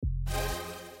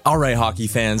All right, hockey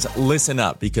fans, listen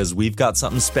up because we've got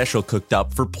something special cooked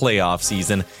up for playoff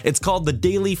season. It's called the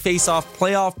Daily Face-Off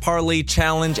Playoff Parlay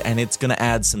Challenge, and it's going to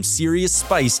add some serious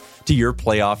spice to your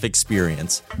playoff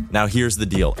experience. Now, here's the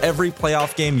deal. Every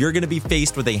playoff game, you're going to be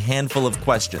faced with a handful of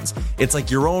questions. It's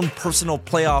like your own personal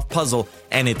playoff puzzle,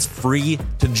 and it's free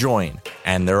to join.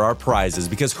 And there are prizes,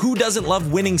 because who doesn't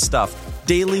love winning stuff?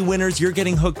 Daily winners, you're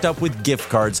getting hooked up with gift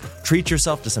cards. Treat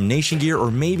yourself to some Nation gear or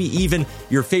maybe even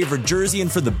your favorite jersey.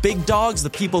 And for the big dogs, the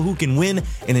people who can win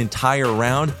an entire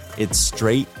round, it's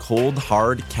straight, cold,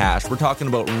 hard cash. We're talking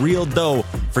about real dough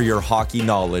for your hockey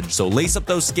knowledge. So lace up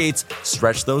those skates,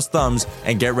 stretch those thumbs,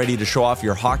 and get ready to show off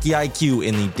your hockey IQ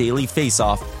in the Daily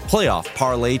Face-Off Playoff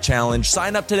Parlay Challenge.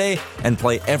 Sign up today and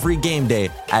play every game day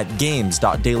at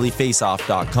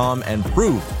games.dailyfaceoff.com and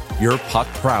prove your puck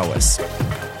prowess.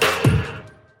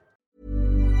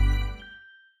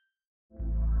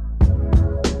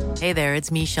 Hey there,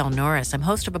 it's Michelle Norris. I'm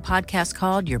host of a podcast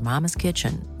called Your Mama's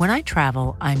Kitchen. When I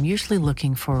travel, I'm usually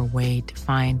looking for a way to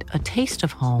find a taste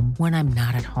of home when I'm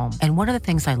not at home. And one of the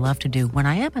things I love to do when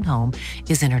I am at home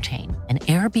is entertain. And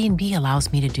Airbnb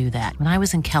allows me to do that. When I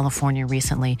was in California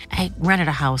recently, I rented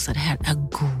a house that had a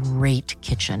great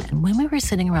kitchen. And when we were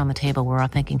sitting around the table, we're all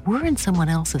thinking, we're in someone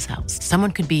else's house.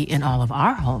 Someone could be in all of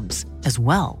our homes as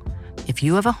well. If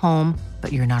you have a home,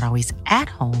 but you're not always at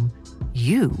home,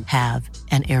 you have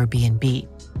an Airbnb.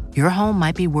 Your home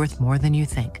might be worth more than you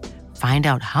think. Find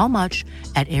out how much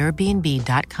at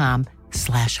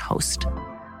airbnb.com/host.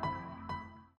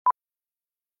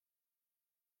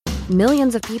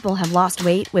 Millions of people have lost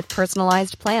weight with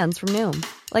personalized plans from Noom.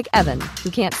 Like Evan, who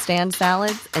can't stand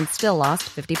salads and still lost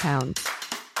 50 pounds.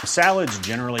 Salads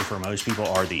generally for most people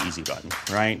are the easy button,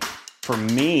 right? For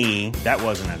me, that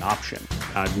wasn't an option.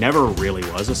 I never really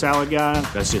was a salad guy.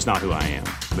 That's just not who I am.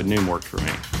 But Noom worked for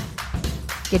me.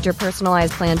 Get your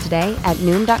personalized plan today at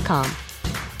Noom.com.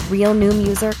 Real Noom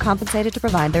user compensated to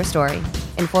provide their story.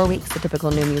 In 4 weeks, the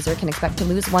typical Noom user can expect to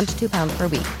lose 1 to 2 pounds per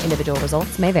week. Individual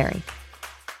results may vary.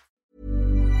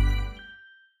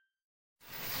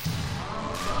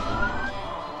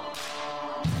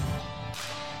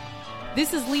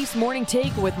 This is Leafs Morning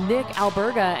Take with Nick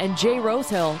Alberga and Jay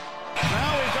Rosehill.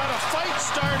 Now we've got a fight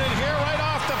started here right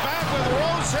off the bat with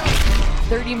Rosehill.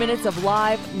 30 minutes of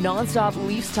live, nonstop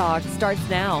Leafs talk starts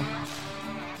now.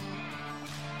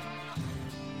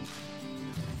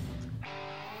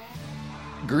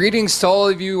 Greetings to all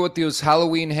of you with those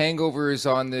Halloween hangovers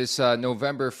on this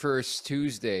November 1st,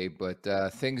 Tuesday. But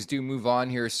things do move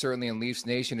on here, certainly in Leafs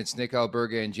Nation. It's Nick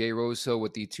Alberga and Jay Rosehill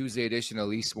with the Tuesday edition of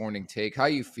Leafs Morning Take. How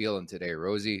you feeling today,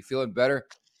 Rosie? Feeling better?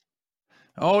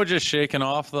 Oh, just shaking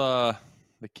off the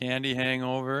candy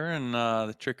hangover and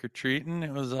the trick-or-treating.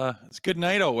 It's a good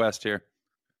night out west here.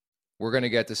 We're going to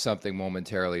get to something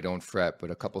momentarily. Don't fret,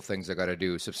 but a couple things I got to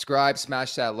do. Subscribe,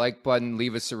 smash that like button,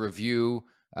 leave us a review.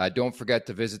 Don't forget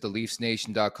to visit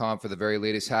theleafsnation.com for the very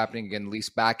latest happening. Again, Leafs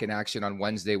back in action on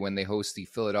Wednesday when they host the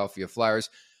Philadelphia Flyers.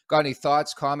 Got any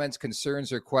thoughts, comments,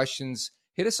 concerns, or questions?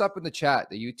 Hit us up in the chat,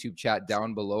 the YouTube chat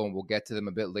down below, and we'll get to them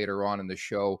a bit later on in the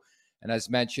show. And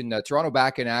as mentioned, Toronto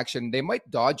back in action. They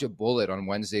might dodge a bullet on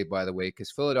Wednesday, by the way,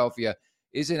 because Philadelphia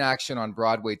is in action on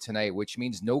Broadway tonight, which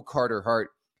means no Carter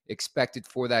Hart expected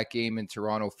for that game in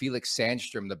Toronto. Felix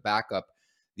Sandstrom, the backup,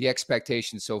 the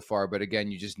expectation so far. But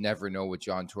again, you just never know with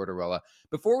John Tortorella.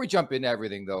 Before we jump into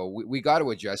everything, though, we got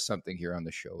to address something here on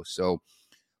the show. So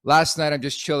last night, I'm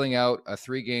just chilling out, a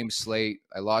 3-game slate.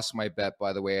 I lost my bet,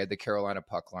 by the way. I had the Carolina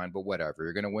puck line, but whatever.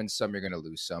 You're going to win some, you're going to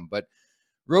lose some. But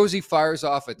Rosie fires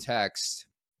off a text,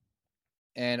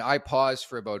 and I paused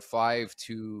for about 5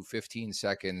 to 15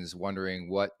 seconds wondering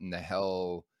what in the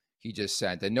hell he just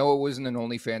sent. And no, it wasn't an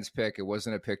OnlyFans pic. It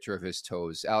wasn't a picture of his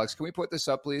toes. Alex, can we put this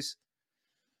up, please?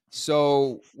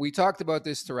 So we talked about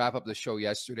this to wrap up the show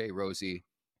yesterday, Rosie,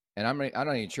 and I'm not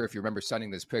even sure if you remember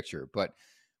sending this picture, but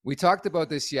we talked about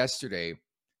this yesterday.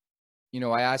 You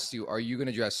know, I asked you, are you going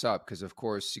to dress up? Because, of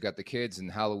course, you got the kids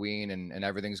and Halloween and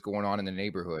everything's going on in the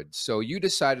neighborhood. So you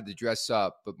decided to dress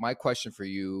up. But my question for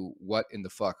you, what in the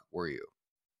fuck were you?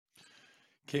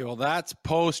 Okay, well, that's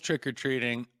post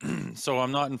trick-or-treating, so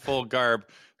I'm not in full garb.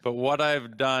 But what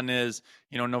I've done is,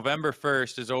 November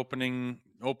 1st is opening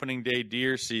day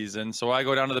deer season. So I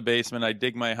go down to the basement, I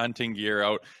dig my hunting gear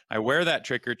out. I wear that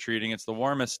trick-or-treating. It's the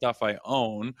warmest stuff I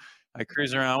own. I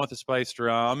cruise around with a spiced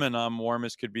rum, and I'm warm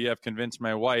as could be. I've convinced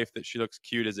my wife that she looks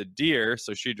cute as a deer,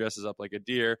 so she dresses up like a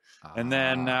deer. And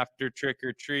then after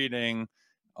trick-or-treating,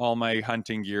 all my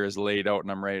hunting gear is laid out,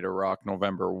 and I'm ready to rock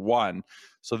November 1.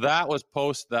 So that was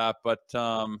post that, but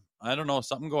I'm I don't know,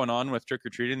 something going on with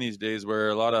trick-or-treating these days where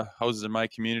a lot of houses in my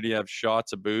community have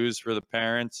shots of booze for the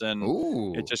parents, and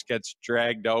it just gets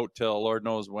dragged out till Lord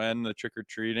knows when, the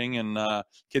trick-or-treating, and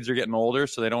kids are getting older,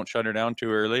 so they don't shut her down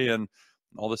too early, and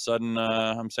all of a sudden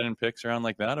I'm sending pics around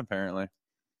like that apparently.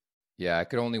 Yeah, I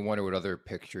could only wonder what other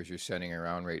pictures you're sending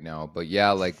around right now. But yeah,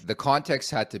 like the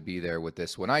context had to be there with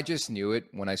this one. I just knew it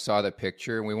when I saw the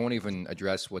picture, and we won't even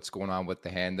address what's going on with the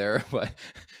hand there, but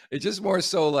it's just more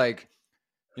so like,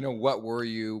 you know, what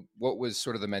was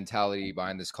sort of the mentality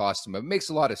behind this costume? It makes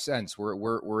a lot of sense.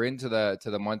 We're into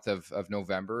the month of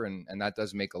November, and that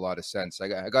does make a lot of sense.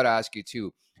 I got to ask you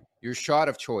too, your shot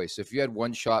of choice. If you had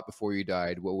one shot before you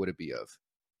died, what would it be of?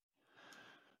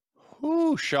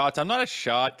 Ooh, shots. I'm not a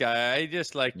shot guy. I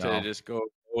just like to just go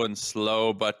and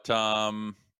slow. But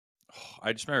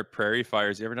I just remember prairie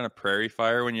fires. You ever done a prairie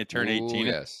fire when you turn 18?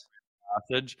 Yes.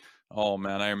 Passage. Oh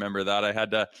man, I remember that.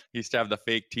 I used to have the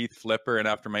fake teeth flipper, and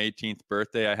after my 18th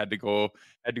birthday, I had to go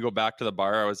back to the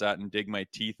bar I was at and dig my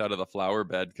teeth out of the flower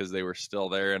bed because they were still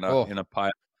there in a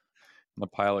pile. The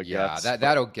pile of guts.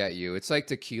 That'll get you. It's like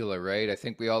tequila, right? I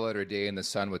think we all had our day in the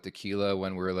sun with tequila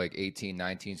when we were like 18,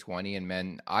 19, 20. And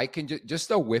man, I can just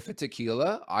a whiff of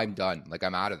tequila, I'm done. Like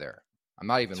I'm out of there. I'm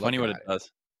not even looking at it. Funny what it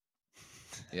does.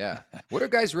 Yeah. What are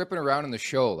guys ripping around in the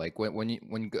show? Like when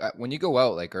you go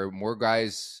out, like are more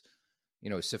guys, you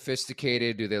know,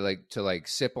 sophisticated? Do they like to like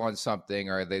sip on something,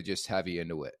 or are they just heavy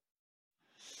into it?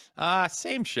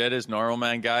 Same shit as normal,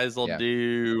 man. Guys will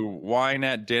do wine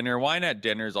at dinner. Wine at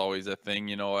dinner is always a thing,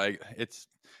 you know.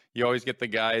 You always get the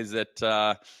guys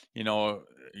that you know,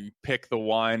 you pick the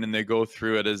wine and they go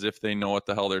through it as if they know what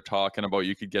the hell they're talking about.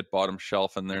 You could get bottom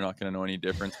shelf and they're not going to know any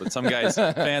difference. But some guys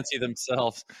fancy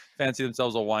themselves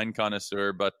a wine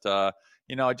connoisseur. But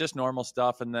you know, just normal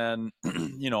stuff, and then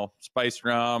you know, spiced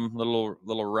rum,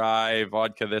 little rye,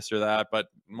 vodka, this or that, but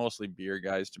mostly beer,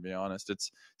 guys. To be honest,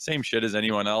 it's same shit as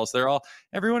anyone else.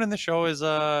 Everyone in the show is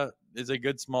a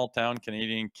good small town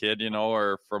Canadian kid, you know,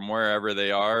 or from wherever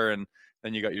they are, and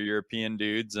then you got your European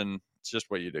dudes, and it's just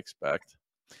what you'd expect.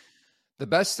 The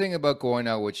best thing about going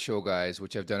out with show guys,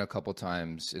 which I've done a couple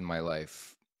times in my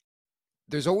life,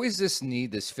 there's always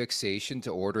this fixation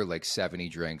to order like 70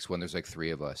 drinks when there's like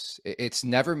 3 of us. It's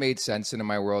never made sense in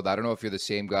my world. I don't know if you're the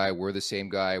same guy, we're the same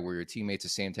guy, were your teammates the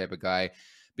same type of guy,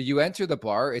 but you enter the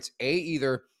bar, it's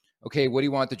either, okay, what do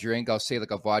you want to drink? I'll say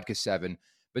like a vodka 7,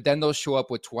 but then they'll show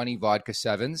up with 20 vodka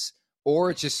 7s,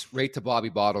 or it's just right to Bobby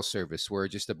bottle service, where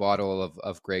just a bottle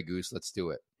of Grey Goose, let's do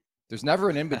it. There's never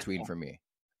an in-between for me.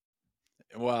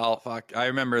 Well, fuck, I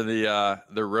remember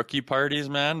the rookie parties,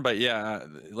 man. But yeah,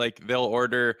 like they'll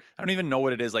order, I don't even know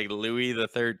what it is, like Louis the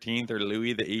 13th or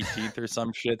Louis the 18th or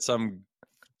some shit, some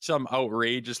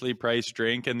outrageously priced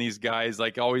drink, and these guys,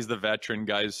 like always the veteran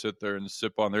guys, sit there and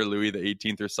sip on their Louis the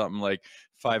 18th or something, like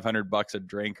 $500 a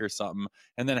drink or something,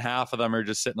 and then half of them are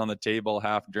just sitting on the table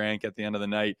half drank at the end of the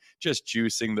night, just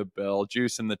juicing the bill,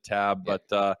 juicing the tab. But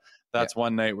that's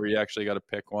one night where you actually got to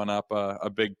pick one up, a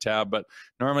big tab. But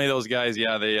normally those guys,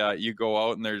 they you go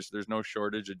out and there's no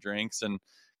shortage of drinks, and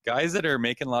guys that are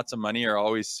making lots of money are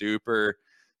always super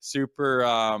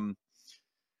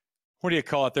what do you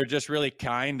call it? They're just really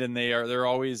kind, and they're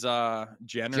always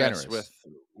generous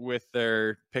with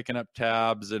their picking up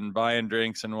tabs and buying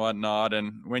drinks and whatnot.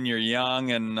 And when you're young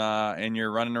and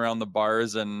you're running around the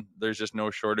bars and there's just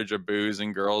no shortage of booze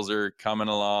and girls are coming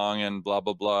along and blah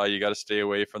blah blah, you got to stay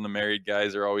away from the married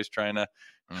guys. They're always trying to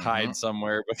hide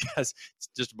somewhere, because it's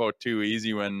just about too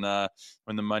easy when the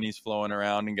money's flowing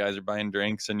around and guys are buying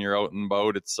drinks and you're out and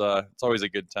about. It's always a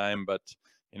good time, but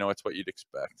you know, it's what you'd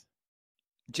expect.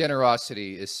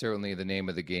 Generosity is certainly the name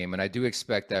of the game, and I do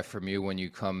expect that from you when you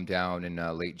come down in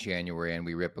late January and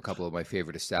we rip a couple of my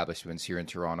favorite establishments here in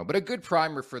Toronto. But a good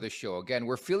primer for the show. Again,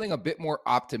 we're feeling a bit more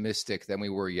optimistic than we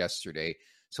were yesterday,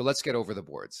 so let's get over the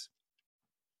boards.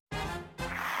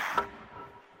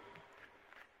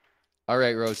 All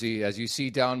right, Rosie, as you see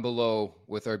down below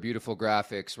with our beautiful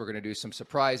graphics, we're going to do some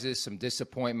surprises, some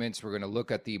disappointments. We're going to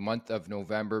look at the month of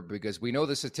November because we know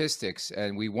the statistics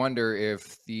and we wonder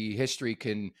if the history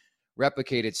can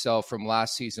replicate itself from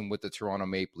last season with the Toronto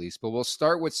Maple Leafs. But we'll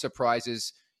start with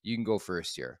surprises. You can go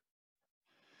first here.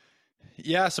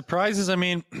 Yeah, surprises. I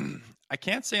mean, I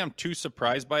can't say I'm too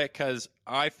surprised by it because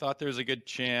I thought there was a good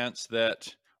chance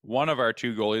that one of our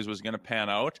 2 goalies was going to pan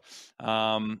out.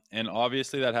 And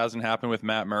obviously that hasn't happened with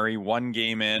Matt Murray. 1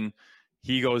 game in,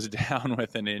 he goes down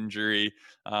with an injury,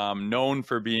 known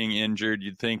for being injured.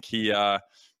 You'd think he,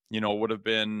 would have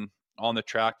been on the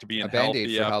track to being a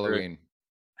Band-Aid for Halloween.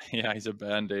 Yeah, he's a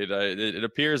Band-Aid. It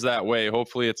appears that way.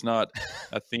 Hopefully it's not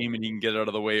a theme and you can get it out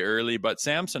of the way early. But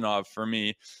Samsonov, for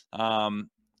me,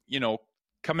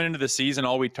 coming into the season,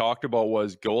 all we talked about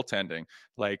was goaltending.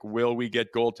 Like, will we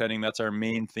get goaltending? That's our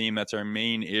main theme. That's our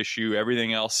main issue.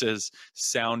 Everything else is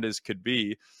sound as could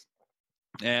be.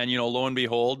 And, lo and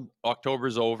behold,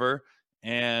 October's over,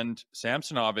 and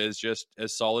Samsonov is just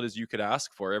as solid as you could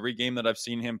ask for. Every game that I've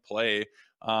seen him play,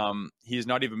 he's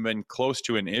not even been close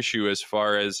to an issue as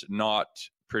far as not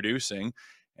producing.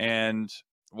 And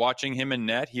watching him in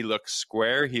net, he looks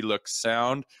square, he looks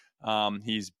sound.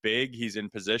 He's big, he's in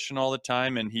position all the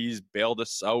time, and he's bailed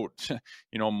us out,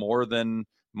 more than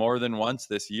once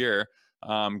this year.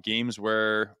 Games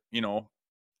where,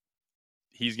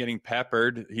 he's getting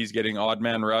peppered, he's getting odd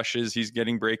man rushes, he's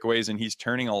getting breakaways, and he's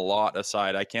turning a lot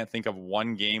aside. I can't think of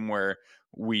one game where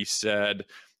we said,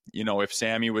 if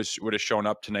Sammy would have shown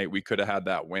up tonight, we could have had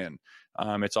that win.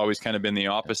 It's always kind of been the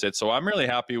opposite. So I'm really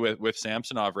happy with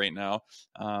Samsonov right now.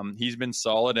 He's been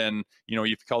solid, and, you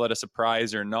can call it a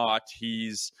surprise or not.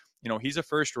 He's a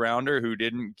first rounder who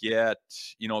didn't get,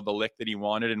 the lick that he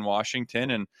wanted in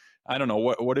Washington. And I don't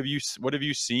know, what have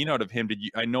you seen out of him?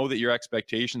 I know that your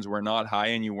expectations were not high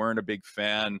and you weren't a big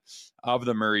fan of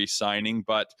the Murray signing,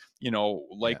 but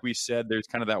we said, there's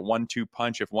kind of that 1-2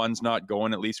 punch. If one's not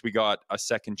going, at least we got a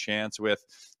second chance with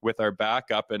our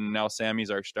backup, and now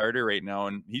Sammy's our starter right now,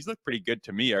 and he's looked pretty good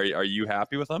to me. Are you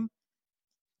happy with him?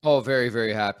 Oh, very,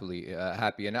 very happy.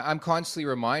 And I'm constantly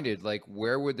reminded, like,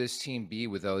 where would this team be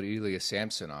without Ilya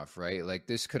Samsonov, right? Like,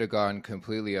 this could have gone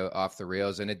completely off the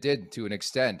rails, and it did to an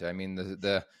extent. I mean,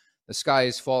 the sky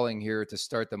is falling here to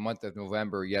start the month of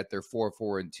November, yet they're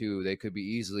 4-4-2. They could be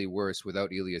easily worse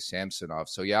without Ilya Samsonov.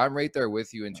 So, yeah, I'm right there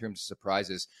with you in terms of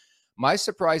surprises. My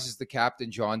surprise is the captain,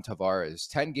 John Tavares.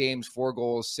 10 games, 4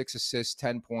 goals, 6 assists,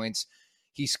 10 points.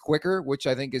 He's quicker, which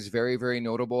I think is very, very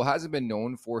notable. Hasn't been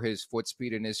known for his foot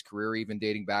speed in his career, even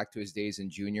dating back to his days in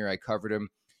junior. I covered him,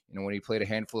 when he played a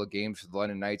handful of games for the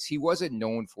London Knights. He wasn't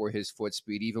known for his foot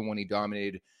speed, even when he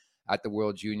dominated at the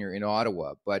World Junior in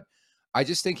Ottawa. But I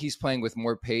just think he's playing with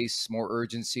more pace, more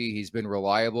urgency. He's been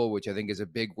reliable, which I think is a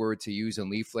big word to use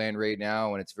in Leafland right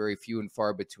now, and it's very few and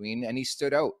far between. And he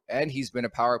stood out, and he's been a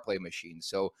power play machine.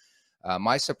 So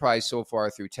my surprise so far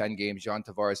through 10 games, John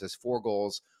Tavares has 4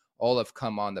 goals. All have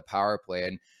come on the power play.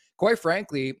 And quite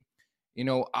frankly,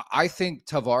 I think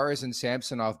Tavares and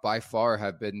Samsonov by far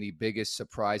have been the biggest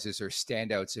surprises or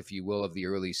standouts, if you will, of the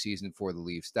early season for the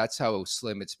Leafs. That's how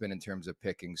slim it's been in terms of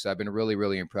picking. So I've been really,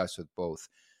 really impressed with both.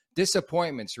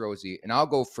 Disappointments, Rosie, and I'll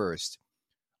go first.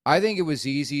 I think it was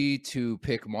easy to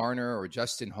pick Marner or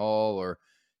Justin Hall or,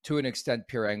 to an extent,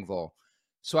 Pierre Engvall.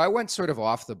 So I went sort of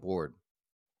off the board.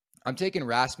 I'm taking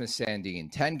Rasmus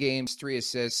Sandin. 10 games, 3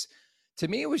 assists. To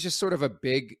me, it was just sort of a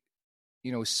big,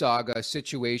 saga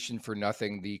situation for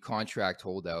nothing, the contract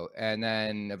holdout. And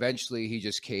then eventually he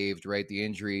just caved, right? The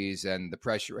injuries and the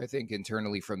pressure, I think,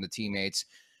 internally from the teammates.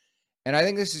 And I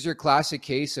think this is your classic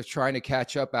case of trying to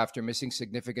catch up after missing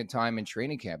significant time in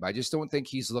training camp. I just don't think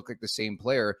he's looked like the same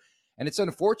player. And it's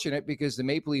unfortunate because the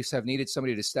Maple Leafs have needed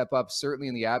somebody to step up, certainly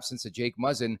in the absence of Jake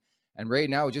Muzzin. And right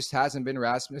now, it just hasn't been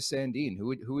Rasmus Sandin.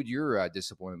 Who would your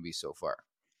disappointment be so far?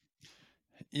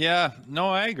 Yeah, no,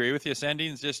 I agree with you.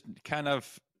 Sandin's just kind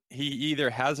of, he either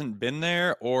hasn't been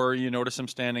there or you notice him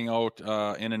standing out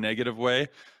in a negative way.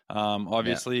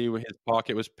 Obviously, his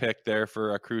pocket was picked there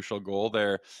for a crucial goal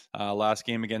there. Last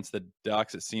game against the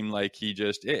Ducks, it seemed like he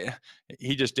just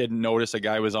didn't notice a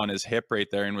guy was on his hip right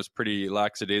there and was pretty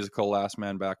lackadaisical, last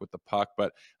man back with the puck.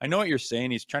 But I know what you're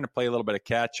saying. He's trying to play a little bit of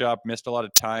catch up, missed a lot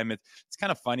of time. It's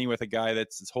kind of funny with a guy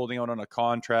that's holding out on a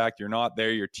contract. You're not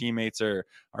there. Your teammates are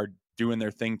doing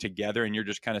their thing together, and you're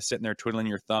just kind of sitting there twiddling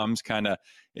your thumbs.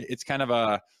 It's kind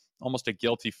of almost a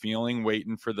guilty feeling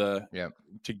waiting for to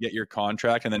get your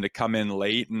contract and then to come in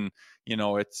late. And,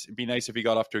 it'd be nice if he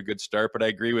got off to a good start, but I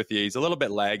agree with you. He's a little bit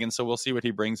lagging, so we'll see what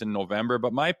he brings in November.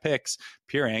 But my pick's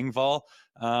Pierre Engvall.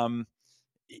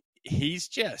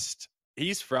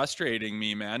 He's frustrating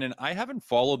me, man. And I haven't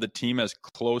followed the team as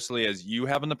closely as you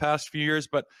have in the past few years,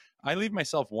 but I leave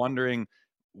myself wondering,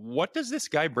 what does this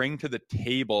guy bring to the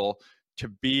table to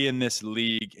be in this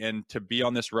league and to be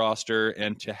on this roster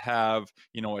and to have,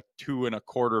 a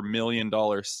 $2.25 million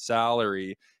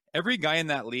salary? Every guy in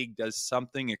that league does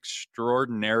something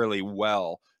extraordinarily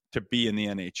well to be in the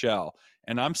NHL.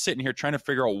 And I'm sitting here trying to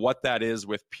figure out what that is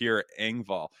with Pierre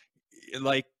Engvall.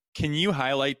 Like, can you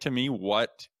highlight to me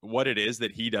what it is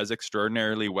that he does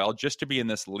extraordinarily well just to be in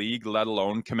this league, let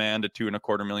alone command a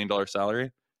 $2.25 million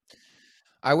salary?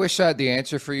 I wish I had the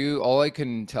answer for you. All I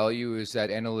can tell you is that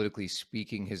analytically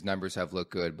speaking, his numbers have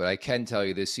looked good. But I can tell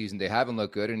you this season they haven't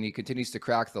looked good, and he continues to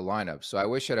crack the lineup. So I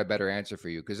wish I had a better answer for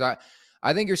you, because I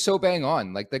think you're so bang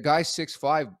on. Like, the guy's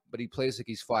 6'5", but he plays like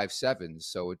he's 5'7",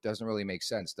 so it doesn't really make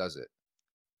sense, does it?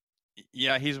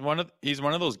 Yeah, he's one of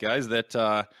those guys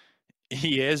that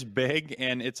he is big,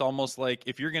 and it's almost like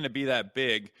if you're going to be that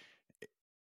big,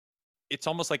 it's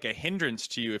almost like a hindrance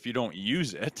to you if you don't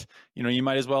use it. You know, you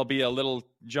might as well be a little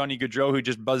Johnny Gaudreau who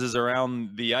just buzzes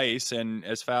around the ice and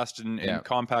as fast and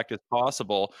compact as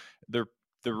possible.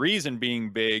 The reason being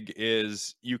big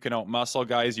is you can outmuscle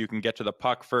guys. You can get to the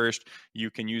puck first. You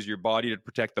can use your body to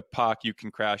protect the puck. You can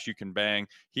crash. You can bang.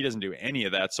 He doesn't do any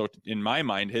of that. So in my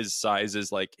mind, his size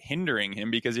is like hindering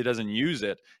him because he doesn't use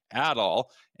it at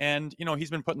all. And, you know, he's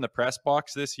been put in the press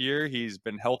box this year. He's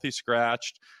been healthy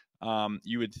scratched.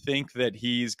 You would think that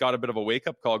he's got a bit of a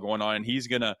wake-up call going on, and he's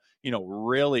going to, you know,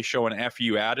 really show an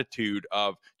FU attitude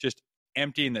of just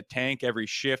emptying the tank every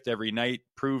shift, every night,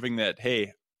 proving that,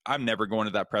 hey, I'm never going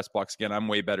to that press box again. I'm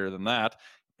way better than that.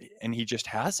 And he just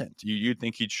hasn't. You'd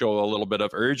think he'd show a little bit of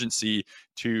urgency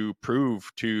to prove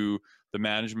to the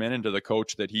management and to the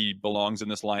coach that he belongs in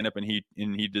this lineup and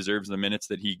he deserves the minutes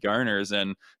that he garners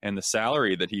and the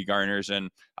salary that he garners. And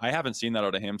I haven't seen that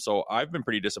out of him. So I've been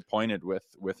pretty disappointed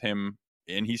with him.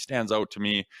 And he stands out to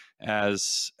me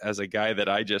as a guy that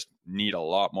I just need a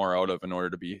lot more out of in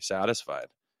order to be satisfied.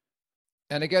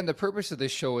 And again, the purpose of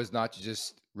this show is not to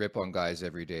just rip on guys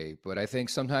every day, but I think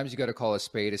sometimes you got to call a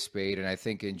spade. And I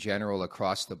think in general,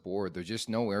 across the board, there's just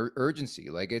no urgency.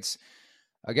 Like it's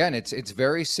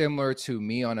very similar to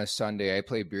me on a Sunday. I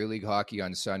play beer league hockey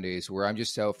on Sundays where I'm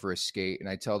just out for a skate and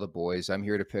I tell the boys I'm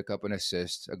here to pick up an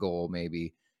assist, a goal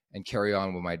maybe, and carry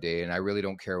on with my day. And I really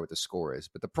don't care what the score is.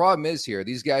 But the problem is here,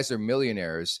 these guys are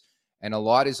millionaires and a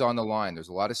lot is on the line. There's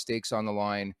a lot of stakes on the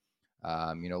line.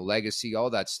 Legacy, all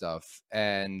that stuff.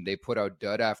 And they put out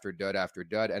dud after dud after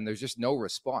dud, and there's just no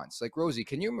response. Like, Rosie,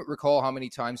 can you recall how many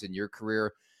times in your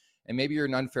career, and maybe you're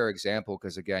an unfair example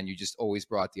because, again, you just always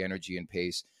brought the energy and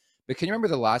pace, but can you remember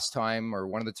the last time or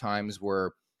one of the times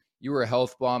where you were a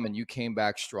health bomb and you came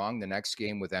back strong the next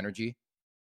game with energy?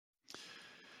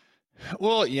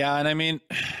 Well, yeah, and I mean,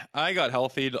 I got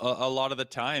healthy a lot of the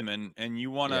time, and you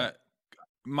want to... Yeah.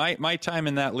 My time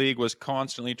in that league was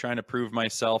constantly trying to prove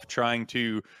myself, trying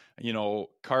to,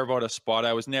 carve out a spot.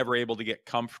 I was never able to get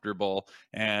comfortable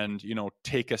and,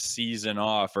 take a season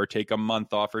off or take a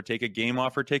month off or take a game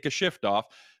off or take a shift off.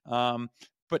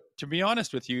 But to be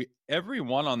honest with you,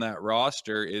 everyone on that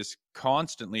roster is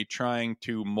constantly trying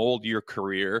to mold your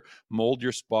career, mold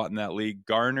your spot in that league,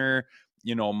 garner,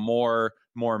 more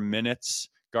minutes,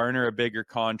 garner a bigger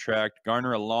contract,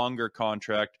 garner a longer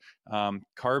contract,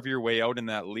 carve your way out in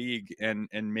that league and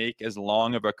make as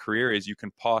long of a career as you can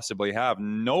possibly have.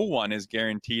 No one is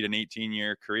guaranteed an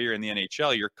 18-year career in the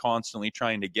NHL. You're constantly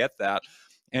trying to get that.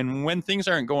 And when things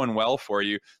aren't going well for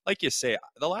you, like you say,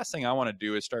 the last thing I want to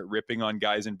do is start ripping on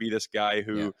guys and be this guy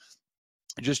who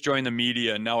just joined the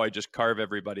media and now I just carve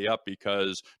everybody up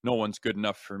because no one's good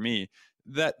enough for me.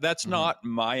 That's not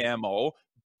my MO.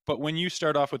 But when you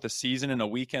start off with a season and a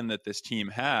weekend that this team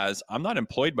has, I'm not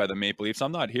employed by the Maple Leafs.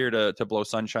 I'm not here to blow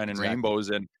sunshine and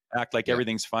rainbows and act like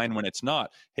everything's fine when it's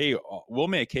not. Hey, we'll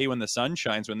make hay when the sun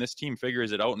shines. When this team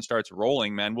figures it out and starts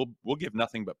rolling, man, we'll give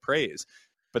nothing but praise.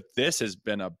 But this has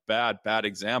been a bad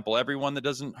example. Everyone that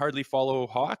doesn't hardly follow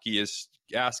hockey is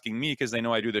asking me, because they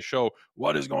know I do the show,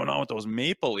 what is going on with those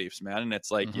Maple Leafs, man? And it's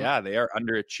like, yeah, they are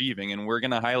underachieving. And we're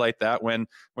going to highlight that when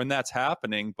that's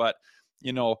happening. But,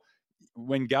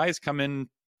 when guys come in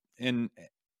and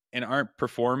aren't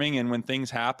performing, and when things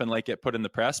happen like get put in the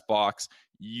press box,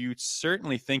 you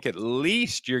certainly think at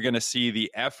least you're going to see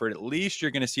the effort. At least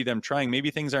you're going to see them trying.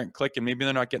 Maybe things aren't clicking. Maybe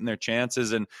they're not getting their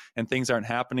chances and things aren't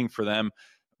happening for them.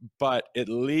 But at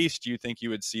least you think you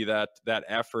would see that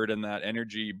effort and that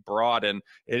energy brought. And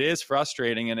it is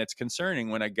frustrating and it's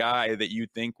concerning when a guy that you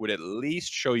think would at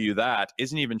least show you that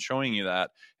isn't even showing you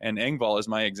that. And Engvall is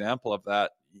my example of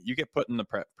that. You get put in the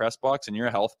press box and you're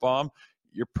a health bomb,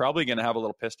 you're probably going to have a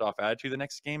little pissed off attitude the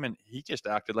next game. And he just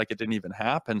acted like it didn't even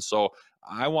happen. So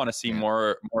I want to see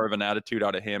more of an attitude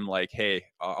out of him. Like, hey,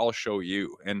 I'll show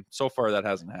you. And so far that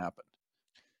hasn't happened.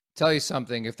 Tell you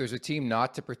something, if there's a team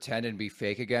not to pretend and be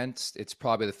fake against, it's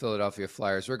probably the Philadelphia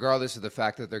Flyers, regardless of the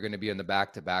fact that they're going to be in the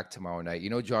back-to-back tomorrow night.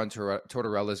 John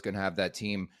Tortorella is going to have that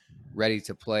team ready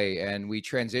to play. And we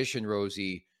transition,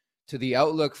 Rosie, to the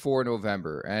outlook for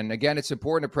November. And again, it's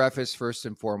important to preface first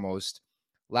and foremost,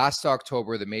 last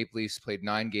October, the Maple Leafs played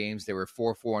 9 games. They were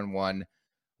 4-4-1.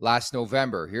 Last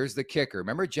November, here's the kicker.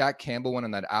 Remember Jack Campbell went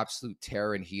on that absolute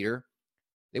tear and heater?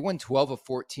 They won 12 of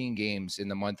 14 games in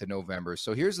the month of November.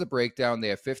 So here's the breakdown. They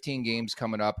have 15 games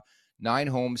coming up, 9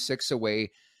 home, 6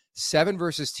 away, 7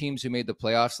 versus teams who made the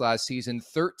playoffs last season,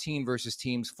 13 versus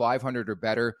teams 500 or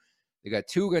better. They got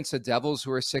 2 against the Devils,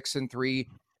 who are 6-3,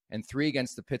 and 3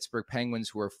 against the Pittsburgh Penguins,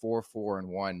 who are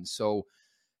 4-4-1. So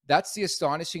that's the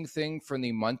astonishing thing from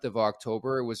the month of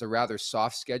October. It was a rather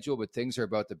soft schedule, but things are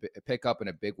about to pick up in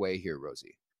a big way here,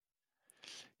 Rosie.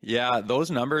 Yeah,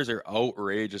 those numbers are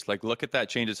outrageous. Like, look at that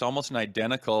change. It's almost an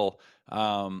identical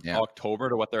October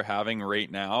to what they're having right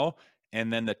now.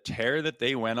 And then the tear that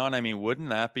they went on, I mean, wouldn't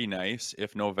that be nice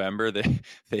if November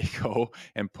they go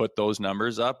and put those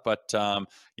numbers up? But,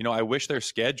 I wish their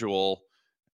schedule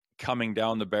coming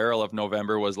down the barrel of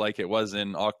November was like it was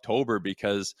in October,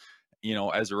 because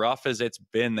as rough as it's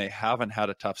been, they haven't had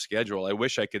a tough schedule. I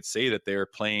wish I could say that they're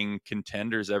playing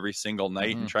contenders every single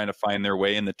night and trying to find their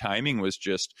way, and the timing was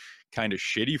just kind of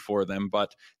shitty for them,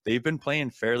 but they've been playing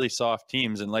fairly soft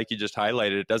teams. And like you just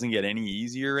highlighted, it doesn't get any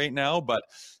easier right now, but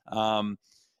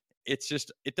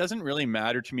it doesn't really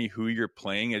matter to me who you're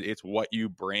playing. It's what you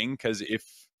bring, because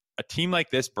if a team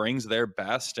like this brings their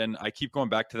best, and I keep going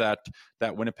back to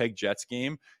that Winnipeg Jets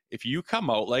game, if you come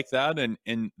out like that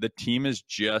and the team is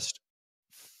just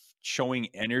showing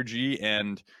energy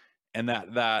and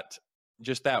that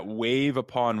just that wave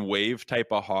upon wave type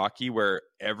of hockey where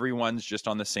everyone's just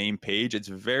on the same page, it's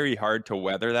very hard to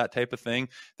weather that type of thing.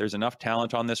 There's enough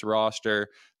talent on this roster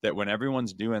that when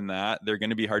everyone's doing that, they're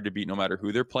going to be hard to beat no matter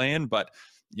who they're playing. But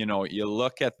you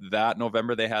look at that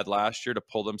November they had last year to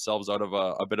pull themselves out of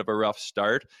a bit of a rough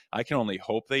start. I can only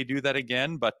hope they do that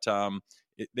again, but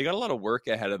they got a lot of work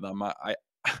ahead of them.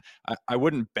 I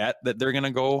wouldn't bet that they're going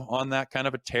to go on that kind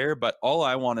of a tear, but all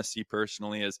I want to see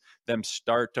personally is them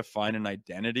start to find an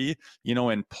identity,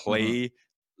 and play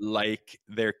like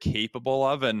they're capable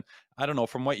of. And I don't know,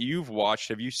 from what you've watched,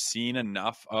 have you seen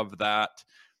enough of that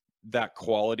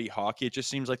quality hockey? It just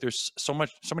seems like there's so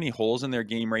many holes in their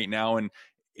game right now. And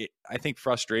I think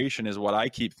frustration is what I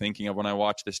keep thinking of when I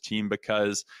watch this team,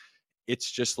 because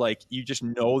it's just like, you just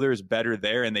know there's better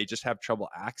there and they just have trouble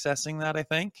accessing that, I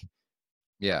think.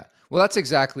 Yeah, well, that's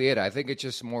exactly it. I think it's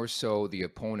just more so the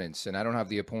opponents, and I don't have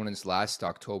the opponents last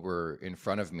October in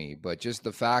front of me, but just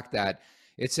the fact that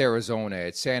it's Arizona,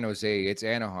 it's San Jose, it's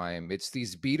Anaheim, it's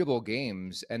these beatable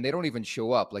games, and they don't even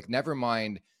show up. Like, never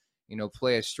mind,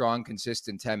 play a strong,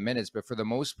 consistent 10 minutes, but for the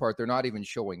most part, they're not even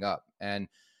showing up. And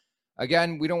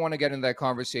again, we don't want to get into that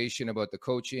conversation about the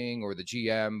coaching or the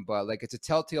GM, but like, it's a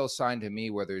telltale sign to me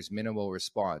where there's minimal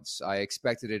response. I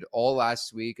expected it all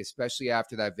last week, especially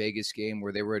after that Vegas game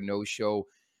where they were a no-show.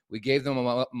 We gave them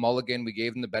a mulligan. We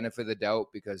gave them the benefit of the doubt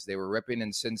because they were ripping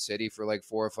in Sin City for like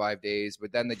 4 or 5 days,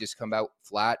 but then they just come out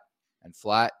flat and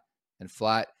flat and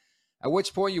flat. At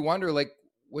which point you wonder, like,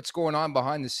 what's going on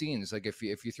behind the scenes? Like, if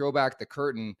you throw back the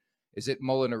curtain, is it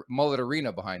Mullet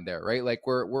Arena behind there, right? Like,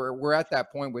 we're at that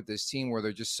point with this team where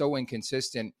they're just so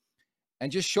inconsistent.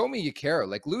 And just show me you care.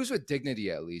 Like, lose with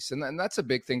dignity at least. And that's a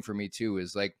big thing for me too,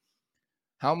 is like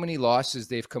how many losses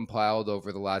they've compiled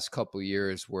over the last couple of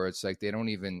years where it's like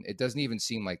it doesn't even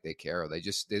seem like they care.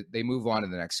 They move on to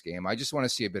the next game. I just want to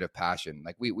see a bit of passion.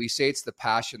 Like, we say it's the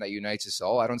passion that unites us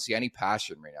all. I don't see any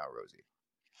passion right now, Rosie.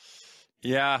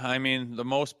 Yeah, I mean, the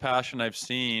most passion I've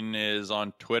seen is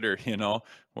on Twitter,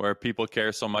 where people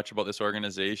care so much about this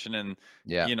organization. And,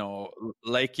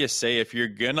 like you say, if you're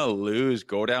going to lose,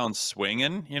 go down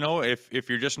swinging. If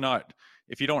you're just not,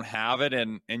 if you don't have it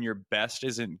and your best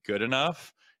isn't good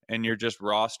enough and your just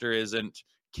roster isn't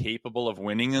capable of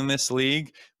winning in this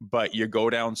league, but you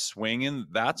go down swinging,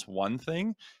 that's one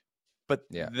thing. But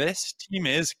this team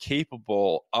is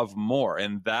capable of more.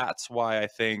 And that's why I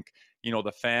think,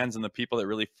 the fans and the people that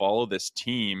really follow this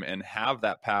team and have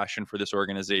that passion for this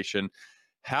organization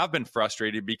have been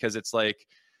frustrated, because it's like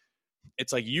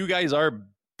you guys are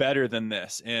better than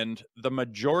this. And the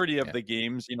majority of the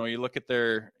games, you look at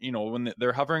their, when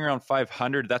they're hovering around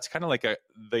 500, that's kind of like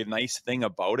the nice thing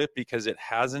about it, because it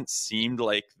hasn't seemed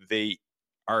like they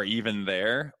are even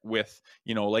there with,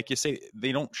 like you say,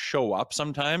 they don't show up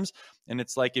sometimes. And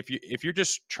it's like, if you're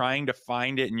just trying to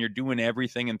find it and you're doing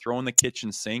everything and throwing the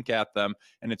kitchen sink at them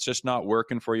and it's just not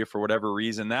working for you for whatever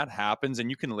reason, that happens. And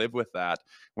you can live with that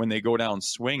when they go down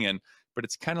swinging. But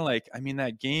it's kind of like, I mean,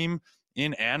 that game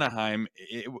in Anaheim,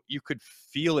 you could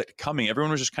feel it coming.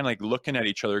 Everyone was just kind of like looking at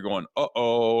each other going,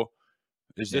 uh-oh,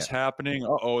 is this happening?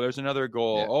 Uh-oh, there's another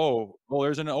goal.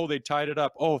 Oh, they tied it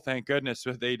up. Oh, thank goodness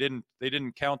they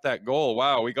didn't count that goal.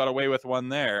 Wow, we got away with one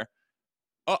there.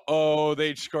 Uh-oh,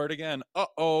 they scored again.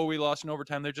 Uh-oh, we lost in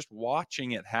overtime. They're just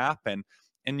watching it happen.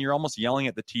 And you're almost yelling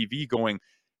at the TV going,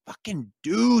 fucking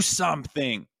do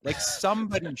something. Like,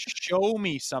 somebody show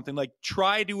me something. Like,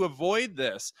 try to avoid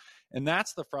this. And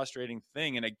that's the frustrating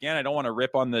thing. And again, I don't want to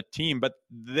rip on the team, but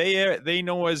they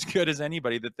know as good as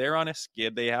anybody that they're on a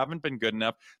skid. They haven't been good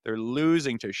enough. They're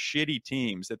losing to shitty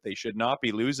teams that they should not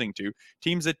be losing to.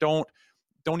 Teams that don't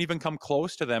even come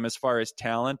close to them as far as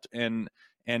talent and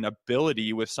and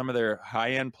ability with some of their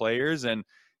high-end players. And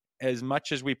as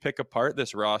much as we pick apart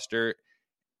this roster,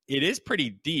 it is pretty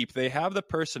deep. They have the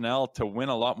personnel to win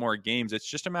a lot more games. It's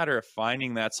just a matter of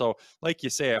finding that. So like you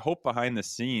say, I hope behind the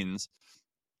scenes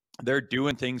they're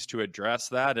doing things to address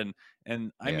that. And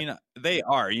I mean, they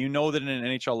are, that in an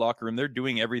NHL locker room, they're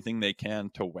doing everything they can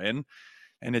to win.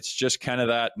 And it's just kind of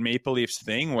that Maple Leafs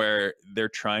thing where they're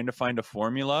trying to find a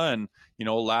formula. And,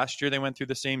 last year they went through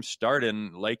the same start.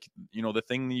 And the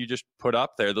thing that you just put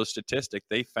up there, those statistics,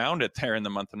 they found it there in the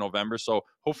month of November. So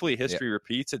hopefully history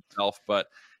repeats itself. But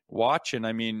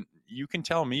you can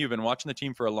tell me, you've been watching the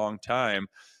team for a long time.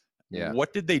 Yeah.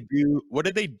 What did they do? What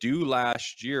did they do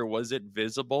last year? Was it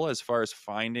visible as far as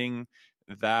finding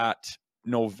that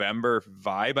November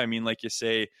vibe? I mean, like you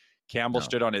say, Campbell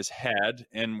stood on his head,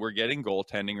 and we're getting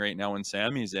goaltending right now when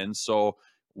Sammy's in. So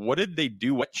what did they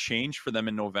do? What changed for them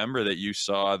in November that you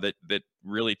saw that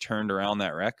really turned around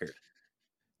that record?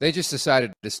 They just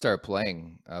decided to start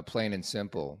playing, plain and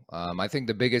simple. I think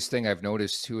the biggest thing I've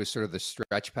noticed too is sort of the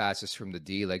stretch passes from the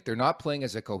D. Like, they're not playing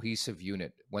as a cohesive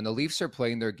unit. When the Leafs are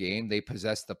playing their game, they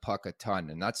possess the puck a ton.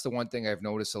 And that's the one thing I've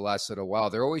noticed the last little while.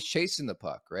 They're always chasing the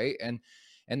puck, right?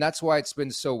 And that's why it's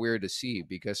been so weird to see,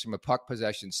 because from a puck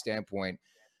possession standpoint,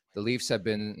 the Leafs have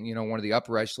been, one of the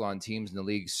upper echelon teams in the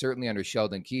league, certainly under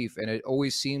Sheldon Keefe. And it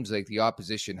always seems like the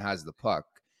opposition has the puck.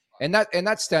 And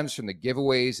that stems from the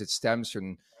giveaways. It stems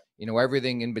from,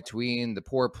 everything in between, the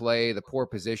poor play, the poor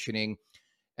positioning.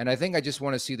 And I think I just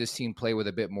want to see this team play with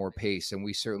a bit more pace. And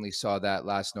we certainly saw that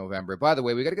last November. By the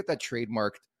way, we got to get that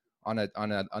trademarked on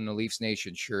the Leafs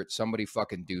Nation shirt. Somebody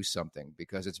fucking do something,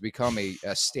 because it's become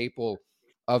a staple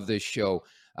of this show.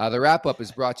 The wrap up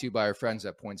is brought to you by our friends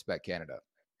at PointsBet Canada.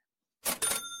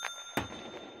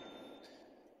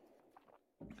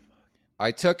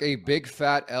 I took a big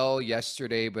fat L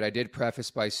yesterday, but I did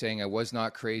preface by saying I was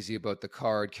not crazy about the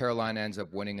card. Carolina ends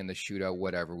up winning in the shootout,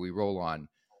 whatever. We roll on.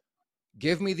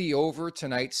 Give me the over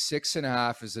tonight.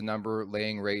 6.5 is the number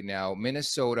laying right now.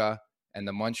 Minnesota and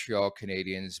the Montreal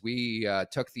Canadiens. We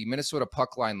took the Minnesota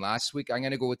puck line last week. I'm going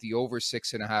to go with the over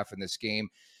 6.5 in this game.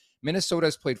 Minnesota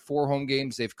has played 4 home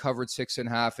games. They've covered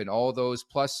 6.5 in all those.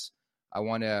 Plus, I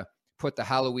want to put the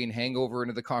Halloween hangover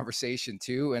into the conversation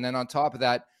too. And then on top of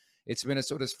that, it's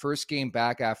Minnesota's first game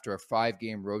back after a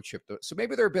 5-game road trip. So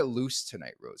maybe they're a bit loose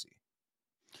tonight, Rosie.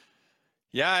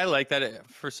 Yeah, I like that.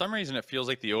 For some reason, it feels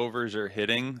like the overs are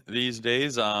hitting these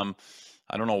days. I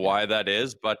don't know why that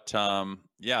is, but some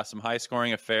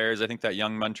high-scoring affairs. I think that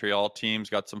young Montreal team's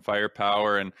got some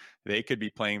firepower, and they could be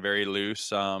playing very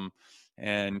loose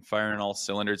and firing all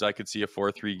cylinders. I could see a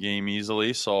 4-3 game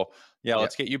easily. So,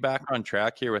 let's get you back on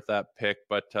track here with that pick,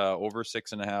 but over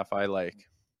 6.5 I like.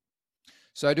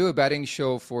 So I do a betting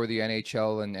show for the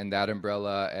NHL and that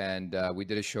umbrella, and we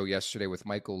did a show yesterday with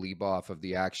Michael Leboff of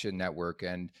the Action Network,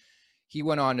 and he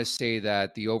went on to say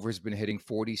that the over has been hitting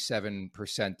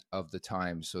 47% of the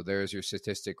time. So there's your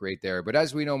statistic right there. But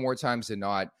as we know, more times than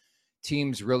not,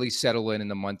 teams really settle in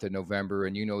the month of November,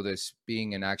 and this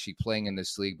being and actually playing in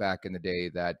this league back in the day,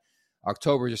 that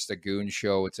October is just a goon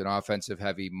show. It's an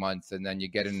offensive-heavy month, and then you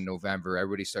get into November,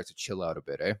 everybody starts to chill out a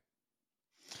bit, eh?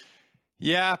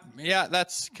 Yeah,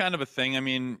 that's kind of a thing. I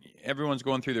mean, everyone's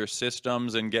going through their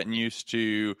systems and getting used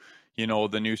to,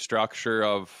 the new structure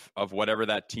of whatever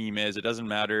that team is. It doesn't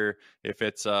matter if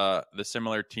it's the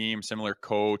similar team, similar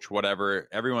coach, whatever.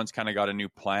 Everyone's kind of got a new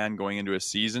plan going into a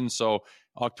season. So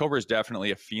October is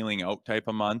definitely a feeling out type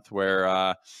of month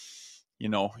where,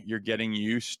 you're getting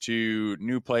used to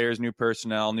new players, new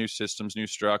personnel, new systems, new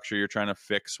structure. You're trying to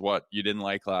fix what you didn't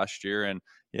like last year. And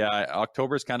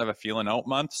October is kind of a feeling out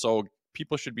month. So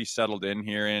people should be settled in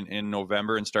here in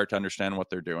November and start to understand what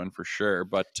they're doing for sure.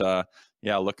 But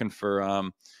looking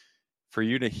for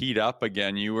you to heat up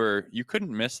again. You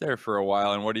couldn't miss there for a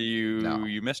while. And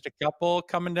you missed a couple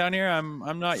coming down here.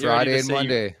 I'm not Friday and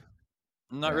Monday.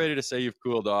 I'm not ready to say you've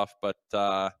cooled off, but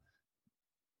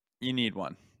you need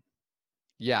one.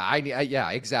 Yeah,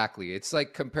 exactly. It's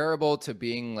like comparable to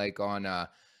being like on a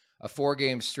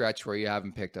 4-game stretch where you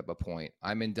haven't picked up a point.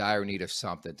 I'm in dire need of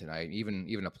something tonight, even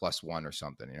a +1 or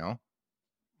something,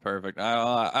 Perfect.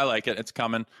 I like it. It's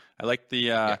coming. I like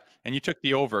the and you took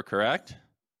the over, correct?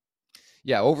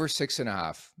 Yeah, over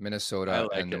 6.5, Minnesota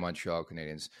and the Montreal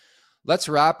Canadiens. Let's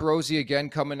wrap, Rosie.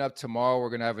 Again, coming up tomorrow, we're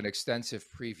going to have an extensive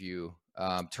preview.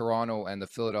 Toronto and the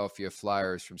Philadelphia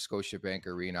Flyers from Scotiabank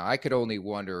Arena. I could only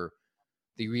wonder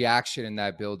the reaction in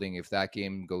that building if that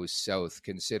game goes south,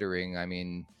 considering,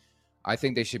 I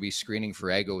think they should be screening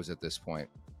for egos at this point.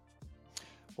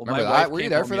 Well, remember that? Were you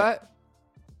there for that?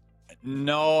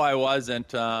 No, I wasn't.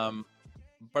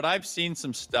 But I've seen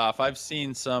some stuff. I've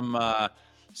seen some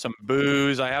some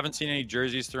booze. I haven't seen any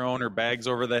jerseys thrown or bags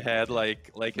over the head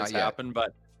like it's happened. But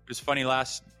it was funny.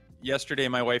 Yesterday,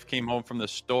 my wife came home from the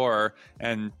store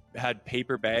and had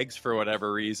paper bags for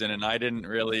whatever reason, and I didn't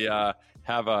really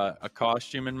have a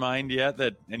costume in mind yet,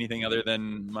 that anything other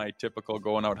than my typical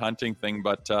going out hunting thing.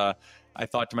 But I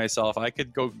thought to myself, I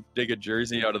could go dig a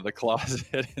jersey out of the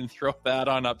closet and throw that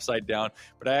on upside down.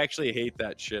 But I actually hate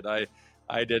that shit. I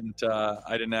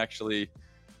didn't actually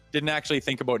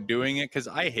think about doing it, because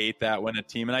I hate that when a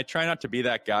team, and I try not to be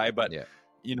that guy, but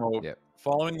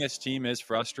following this team is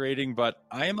frustrating. But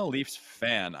I am a Leafs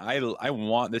fan. I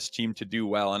want this team to do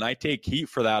well, and I take heat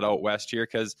for that out west here,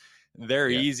 because they're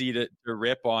easy to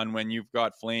rip on when you've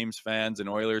got Flames fans and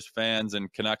Oilers fans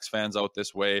and Canucks fans out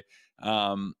this way.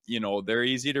 They're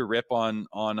easy to rip on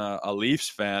a Leafs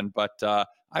fan, but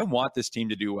I want this team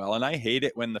to do well, and I hate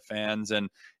it when the fans and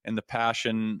the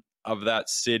passion of that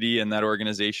city and that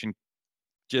organization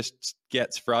just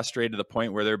gets frustrated to the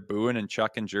point where they're booing and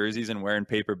chucking jerseys and wearing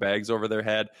paper bags over their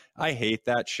head. I hate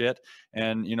that shit.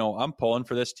 And, I'm pulling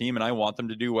for this team, and I want them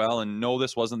to do well. And no,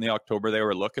 this wasn't the October they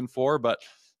were looking for, but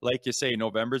like you say,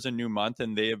 November's a new month,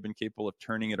 and they have been capable of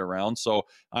turning it around. So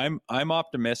I'm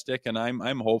optimistic, and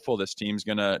I'm hopeful this team's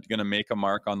gonna make a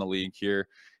mark on the league here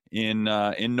in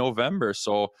November.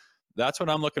 So that's what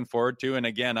I'm looking forward to. And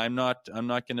again, I'm not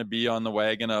going to be on the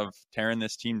wagon of tearing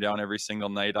this team down every single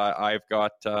night. I've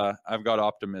got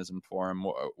optimism for them.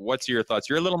 What's your thoughts?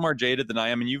 You're a little more jaded than I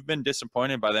am, and you've been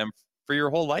disappointed by them for your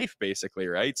whole life, basically,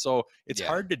 right? So it's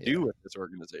hard to do with this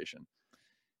organization.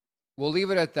 We'll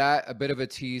leave it at that. A bit of a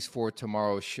tease for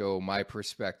tomorrow's show, my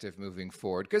perspective moving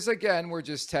forward. Because again, we're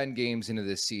just 10 games into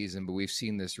this season, but we've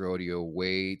seen this rodeo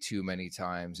way too many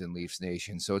times in Leafs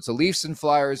Nation. So it's a Leafs and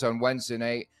Flyers on Wednesday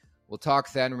night. We'll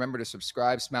talk then. Remember to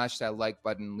subscribe, smash that like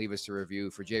button, leave us a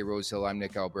review. For Jay Rosehill, I'm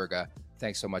Nick Alberga.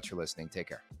 Thanks so much for listening. Take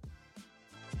care.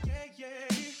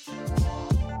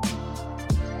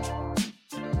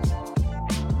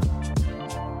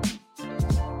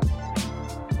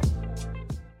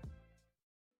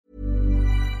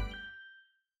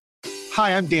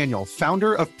 Hi, I'm Daniel,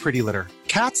 founder of Pretty Litter.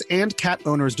 Cats and cat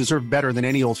owners deserve better than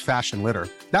any old-fashioned litter.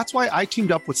 That's why I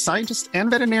teamed up with scientists and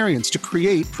veterinarians to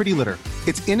create Pretty Litter.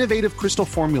 Its innovative crystal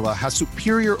formula has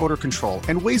superior odor control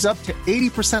and weighs up to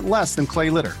 80% less than clay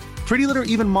litter. Pretty Litter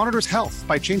even monitors health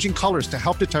by changing colors to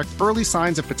help detect early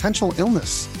signs of potential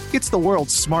illness. It's the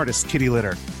world's smartest kitty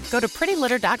litter. Go to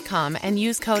prettylitter.com and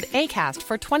use code ACAST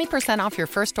for 20% off your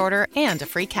first order and a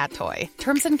free cat toy.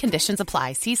 Terms and conditions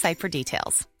apply. See site for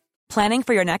details. Planning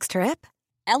for your next trip?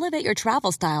 Elevate your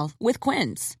travel style with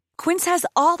Quince. Quince has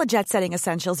all the jet-setting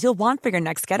essentials you'll want for your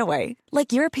next getaway,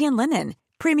 like European linen,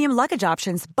 premium luggage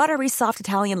options, buttery soft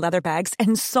Italian leather bags,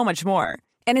 and so much more.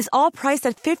 And is all priced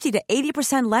at 50 to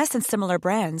 80% less than similar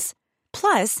brands.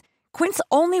 Plus, Quince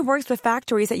only works with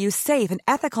factories that use safe and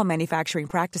ethical manufacturing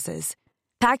practices.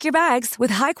 Pack your bags with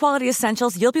high-quality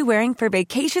essentials you'll be wearing for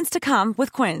vacations to come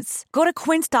with Quince. Go to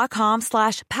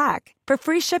quince.com/pack for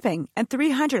free shipping and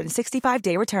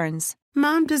 365-day returns.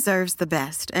 Mom deserves the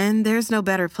best, and there's no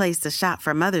better place to shop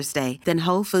for Mother's Day than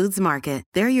Whole Foods Market.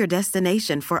 They're your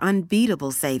destination for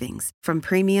unbeatable savings, from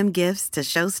premium gifts to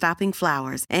show-stopping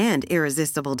flowers and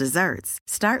irresistible desserts.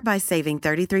 Start by saving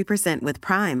 33% with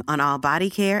Prime on all body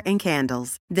care and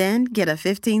candles. Then get a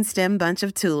 15-stem bunch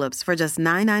of tulips for just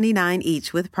 $9.99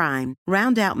 each with Prime.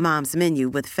 Round out Mom's menu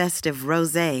with festive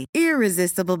rosé,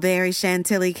 irresistible berry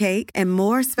chantilly cake, and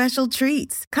more special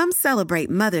treats. Come celebrate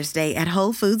Mother's Day at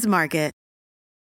Whole Foods Market.